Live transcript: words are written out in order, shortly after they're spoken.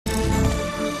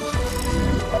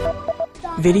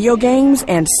Video games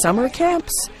and summer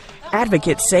camps?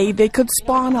 Advocates say they could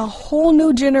spawn a whole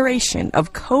new generation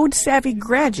of code-savvy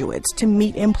graduates to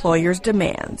meet employers'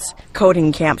 demands.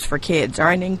 Coding camps for kids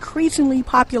are an increasingly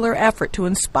popular effort to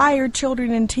inspire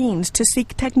children and teens to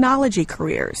seek technology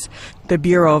careers. The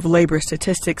Bureau of Labor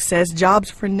Statistics says jobs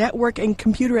for network and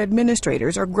computer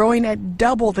administrators are growing at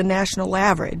double the national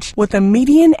average, with a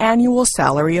median annual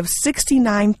salary of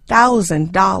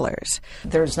 $69,000.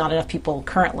 There's not enough people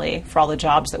currently for all the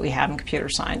jobs that we have in computer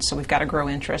science, so we've got to grow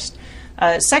interest.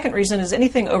 Second reason is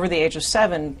anything over the age of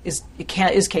 7 is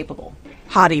capable.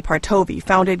 HADI PARTOVI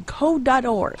founded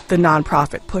Code.org. The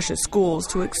nonprofit pushes schools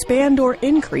to expand or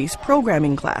increase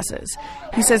programming classes.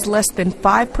 He says less than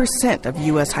 5% of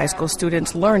U.S. high school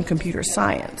students learn computer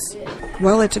science.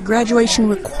 Well, it's a graduation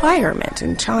requirement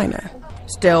in China.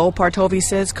 Still, Partovi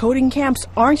says coding camps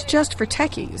aren't just for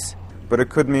techies. But it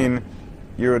could mean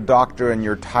you're a doctor and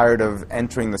you're tired of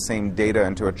entering the same data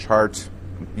into a chart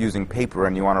using paper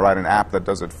and you want to write an app that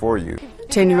does it for you.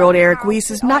 10-year-old Eric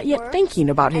WEESE is not yet thinking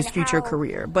about his future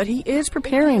career, but he is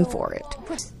preparing for it.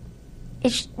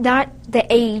 It's not the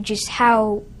age, it's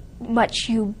how much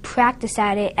you practice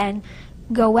at it and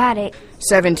go at it.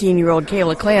 17-year-old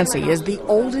KAYLA CLANCEY is the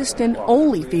oldest and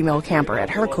only female camper at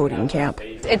her coding camp.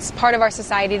 It's part of our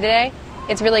society today.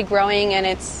 It's really growing and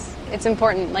it's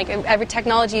important. Like, every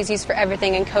technology is used for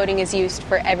everything, and coding is used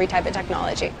for every type of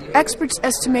technology. Experts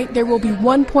estimate there will be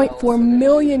 1.4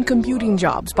 million computing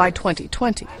jobs by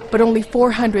 2020, but only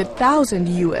 400,000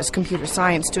 U.S. computer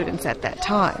science students at that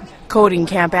time. Coding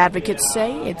camp advocates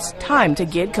say it's time to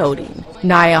get coding.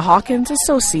 Naya Hawkins,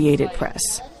 Associated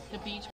Press.